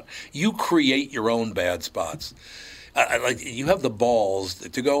talking about. You create your own bad spots. You have the balls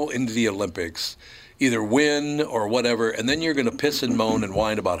to go into the Olympics, either win or whatever, and then you're going to piss and moan and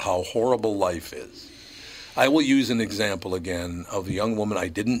whine about how horrible life is. I will use an example again of a young woman. I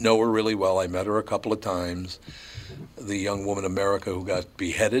didn't know her really well. I met her a couple of times. The young woman, America, who got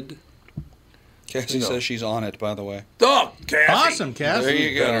beheaded. Cassie says she's on it, by the way. Oh, Cassie. Awesome, Cassie. There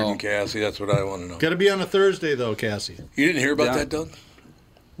you go. Better than Cassie. That's what I want to know. Got to be on a Thursday, though, Cassie. You didn't hear about that, Doug?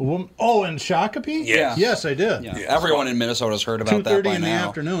 Oh, in Shakopee? Yeah. Yes, I did. Yeah. Everyone in Minnesota's heard about that by now. 2:30 in the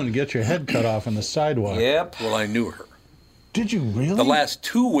afternoon to get your head cut off on the sidewalk. Yep. Well, I knew her. Did you really? The last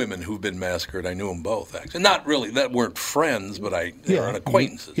two women who've been massacred, I knew them both, actually. Not really. That weren't friends, but they were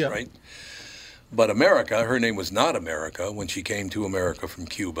acquaintances, right? But America, her name was not America when she came to America from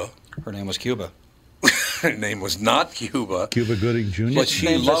Cuba. Her name was Cuba. Her name was not Cuba. Cuba Gooding Jr. But she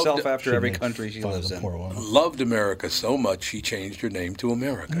named loved herself after every country she lives in. Loved America so much she changed her name to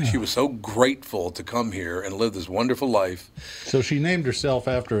America. Yeah. She was so grateful to come here and live this wonderful life. So she named herself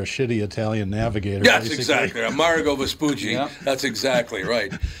after a shitty Italian navigator. That's exactly. Amerigo Vespucci. Yeah. That's exactly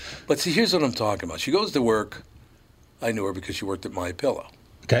right. But see, here's what I'm talking about. She goes to work. I knew her because she worked at My Pillow.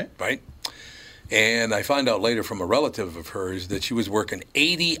 Okay. Right? And I find out later from a relative of hers that she was working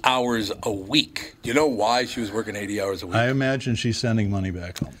 80 hours a week. Do you know why she was working 80 hours a week? I imagine she's sending money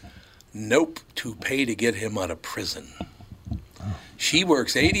back home. Nope, to pay to get him out of prison. Oh. She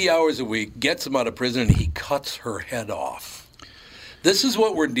works 80 hours a week, gets him out of prison, and he cuts her head off. This is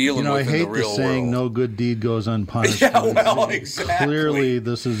what we're dealing with in the real world. I hate the saying, no good deed goes unpunished. Yeah, well, exactly. Clearly,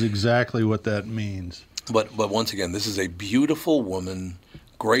 this is exactly what that means. But once again, this is a beautiful woman.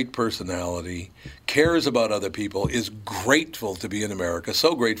 Great personality, cares about other people, is grateful to be in America,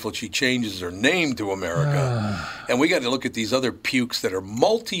 so grateful she changes her name to America. And we got to look at these other pukes that are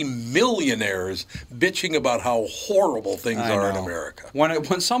multi-millionaires bitching about how horrible things are in America.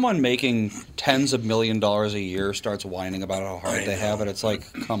 When someone making tens of $millions a year starts whining about how hard they have it, it's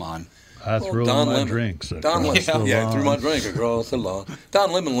like, come on. I threw my drinks Don Lemon, I threw my drink across the lawn.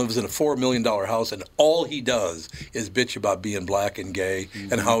 Don Lemon lives in a $4 million house, and all he does is bitch about being black and gay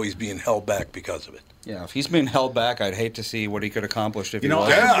and how he's being held back because of it. Yeah, if he's being held back, I'd hate to see what he could accomplish if he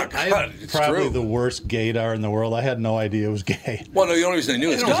was. It's probably true. the worst gaydar in the world. I had no idea it was gay. Well, no, the only reason I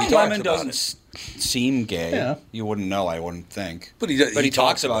knew is because he Don talks Lemon about doesn't seem gay. Yeah. You wouldn't know, I wouldn't think. But he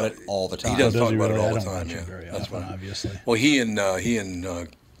talks about it all the time. He does talk he about really? it all I the don't time. watch Yeah, it very that's often, fine. obviously. Well, he and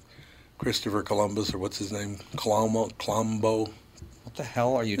Christopher Columbus, or what's his name, Colombo. What the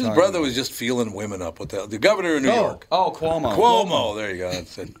hell are you His talking brother about? was just feeling women up. What the hell? The governor of New York. Oh, Cuomo. Cuomo. There you go.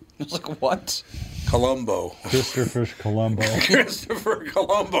 That's it. It's like, what? Colombo. Christopher Colombo. Christopher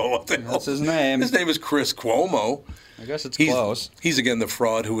Colombo. What the hell? That's his name. His name is Chris Cuomo. I guess it's close. He's again the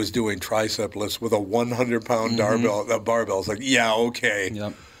fraud who was doing tricep lifts with a 100-pound barbell. It's like, yeah, okay.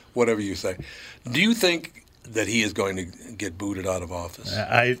 Yep. Whatever you say. Do you think that he is going to get booted out of office?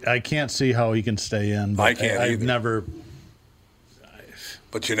 I can't see how he can stay in. But I can't I've either. never.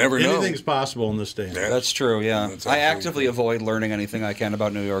 But you never know. Anything's possible in this day. Yeah. That's true, yeah. That's I absolutely actively true. avoid learning anything I can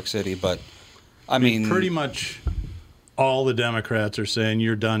about New York City, but I mean pretty much all the Democrats are saying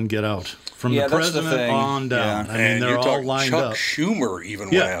you're done, get out. From Yeah, the that's the president thing. on down. Yeah. I mean, And they're you're all talking lined Chuck up. Schumer even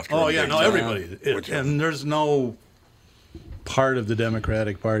went after him. Oh, yeah, big no, time. everybody. And there's no part of the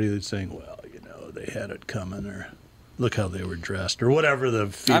Democratic Party that's saying, well, they had it coming, or look how they were dressed, or whatever the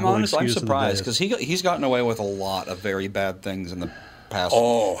feeble I'm excuse surprised of the day because he's gotten away with a lot of very bad things in the past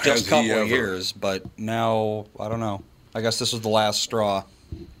has just he couple ever? of years, but now I don't know. I guess this was the last straw.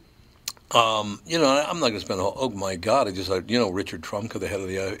 I'm not going to spend oh my God, Richard Trumka, the head of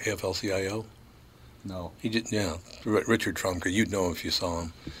the AFL-CIO? No. He did, yeah. Richard Trumka, you'd know him if you saw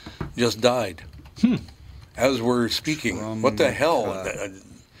him. Just died. As we're speaking. What the hell?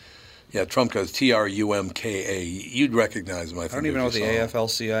 Yeah, Trumka is Trumka. You'd recognize him, I think. I don't even know what the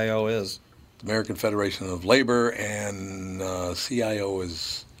AFL-CIO is. American Federation of Labor, and CIO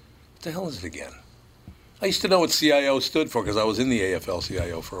is, what the hell is it again? I used to know what CIO stood for because I was in the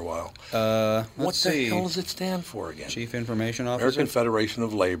AFL-CIO for a while. What the hell does it stand for again? Chief Information Officer? American Federation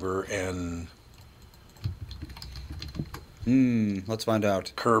of Labor and... let's find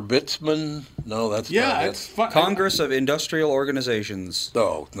out. Kurbitzman? No, that's not it's it. fun. Congress of Industrial Organizations.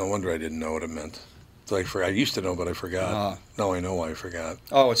 Oh, no wonder I didn't know what it meant. I used to know, but I forgot. No, I know why I forgot.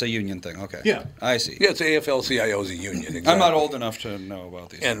 Oh, it's a union thing. Okay. Yeah. I see. Yeah, it's AFL-CIO is a union. Exactly. I'm not old enough to know about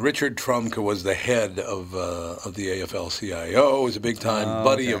these. And Richard Trumka was the head of the AFL-CIO. Was a big-time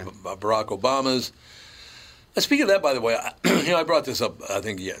buddy of Barack Obama's. Speaking of that, by the way, I brought this up, I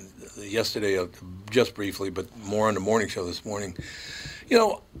think, yesterday, just briefly, but more on the morning show this morning.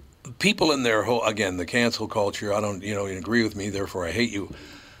 People in their whole, again, the cancel culture, I don't, you agree with me, therefore I hate you.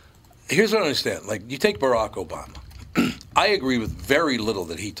 Here's what I understand. Like, you take Barack Obama. I agree with very little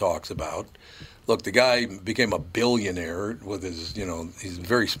that he talks about. Look, the guy became a billionaire with his, he's a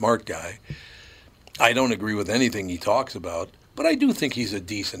very smart guy. I don't agree with anything he talks about, but I do think he's a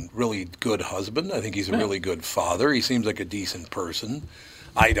decent, really good husband. I think he's a really good father. He seems like a decent person.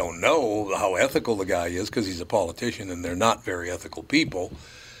 I don't know how ethical the guy is because he's a politician and they're not very ethical people.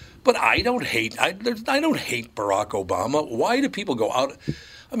 But I don't hate Barack Obama. Why do people go out?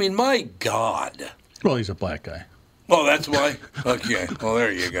 I mean, my God. Well, he's a black guy. Oh, that's why? Okay. Well,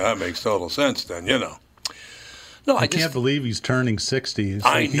 there you go. That makes total sense then, No, I can't believe he's turning 60.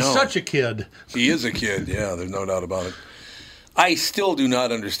 He's such a kid. He is a kid, yeah. There's no doubt about it. I still do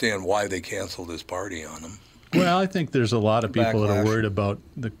not understand why they canceled his party on him. Well, I think there's a lot of people that are worried about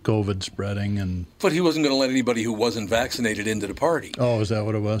the COVID spreading. But he wasn't going to let anybody who wasn't vaccinated into the party. Oh, is that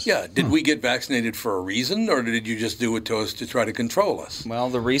what it was? Yeah. Did we get vaccinated for a reason, or did you just do it to us to try to control us? Well,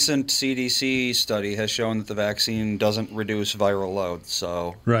 the recent CDC study has shown that the vaccine doesn't reduce viral load,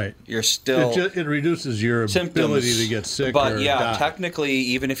 so right. You're still... It reduces your ability to get sick but or yeah, die. technically,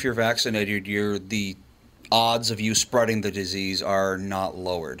 even if you're vaccinated, the odds of you spreading the disease are not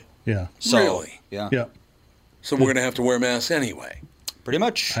lowered. Yeah. So, really? Yeah. Yeah. So we're going to have to wear masks anyway. Pretty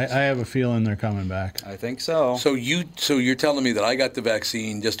much. I have a feeling they're coming back. I think so. So you're telling me that I got the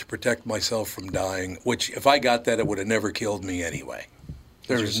vaccine just to protect myself from dying, which if I got that, it would have never killed me anyway.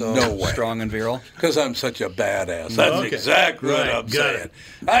 There's no way. Strong and virile? Because I'm such a badass. That's exactly what I'm saying.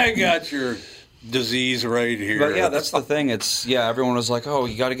 I got your disease right here. But yeah, that's the thing. Everyone was like, oh,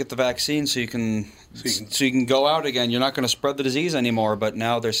 you got to get the vaccine so you can So you can go out again. You're not going to spread the disease anymore, but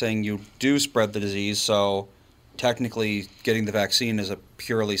now they're saying you do spread the disease, so technically getting the vaccine is a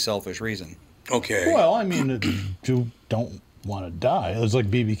purely selfish reason. Okay. Well, I mean, you don't want to die. It's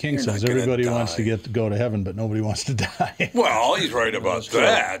like B.B. King says, everybody wants to go to heaven, but nobody wants to die. Well, he's right about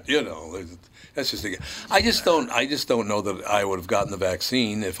that. You know, that's just I just don't know that I would have gotten the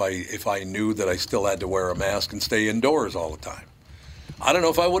vaccine if I knew that I still had to wear a mask and stay indoors all the time. I don't know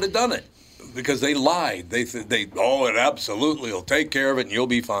if I would have done it because they lied. It absolutely will take care of it and you'll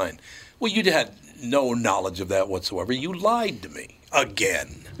be fine. Well, you had no knowledge of that whatsoever. You lied to me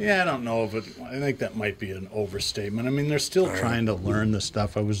again. Yeah, I don't know if I think that might be an overstatement. I mean, they're still trying to learn this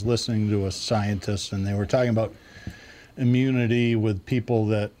stuff. I was listening to a scientist, and they were talking about immunity with people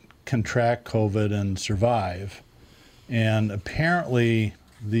that contract COVID and survive. And apparently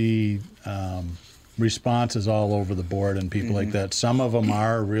the response is all over the board and people like that. Some of them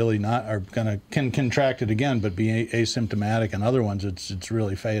are really can contract it again, but be asymptomatic, and other ones it's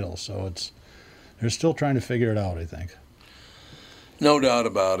really fatal. So they're still trying to figure it out, I think. No doubt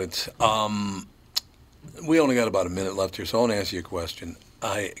about it. We only got about a minute left here, so I want to ask you a question.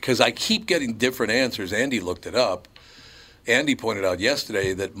 Because I keep getting different answers. Andy looked it up. Andy pointed out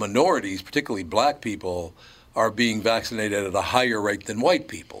yesterday that minorities, particularly black people, are being vaccinated at a higher rate than white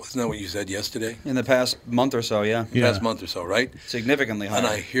people. Isn't that what you said yesterday? In the past month or so, yeah. Past month or so, right? Significantly higher. And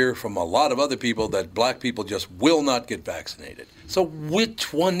I hear from a lot of other people that black people just will not get vaccinated. So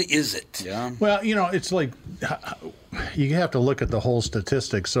which one is it? Yeah. Well, it's like you have to look at the whole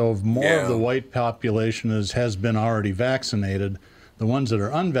statistic. So if more of the white population has been already vaccinated, the ones that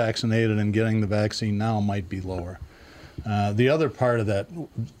are unvaccinated and getting the vaccine now might be lower. The other part of that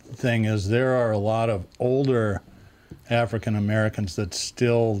thing is there are a lot of older African Americans that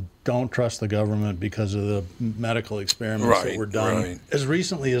still don't trust the government because of the medical experiments that were done as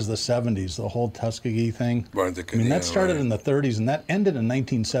recently as the 70s, the whole Tuskegee thing. That started in the 30s, and that ended in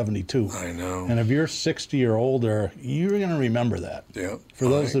 1972. I know. And if you're 60 or older, you're going to remember that. Yeah. For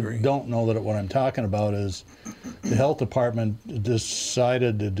those that don't know that what I'm talking about is the health department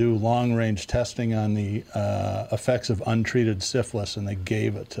decided to do long-range testing on the effects of untreated syphilis, and they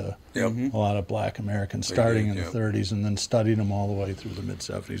gave it to a lot of black Americans starting in the 30s and then studied them all the way through the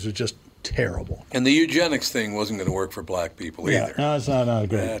mid-70s. It's just terrible. And the eugenics thing wasn't going to work for black people either. No, it's not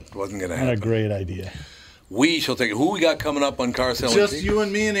great. That wasn't going to happen. Not a great idea. We shall take it. Who we got coming up on Car Selling Just you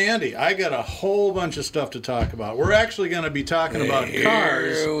and me and Andy. I got a whole bunch of stuff to talk about. We're actually going to be talking about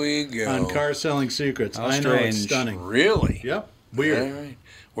cars on Car Selling Secrets. How I know, it's stunning. Really? Yep. Weird. All right.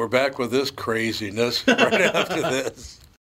 We're back with this craziness right after this.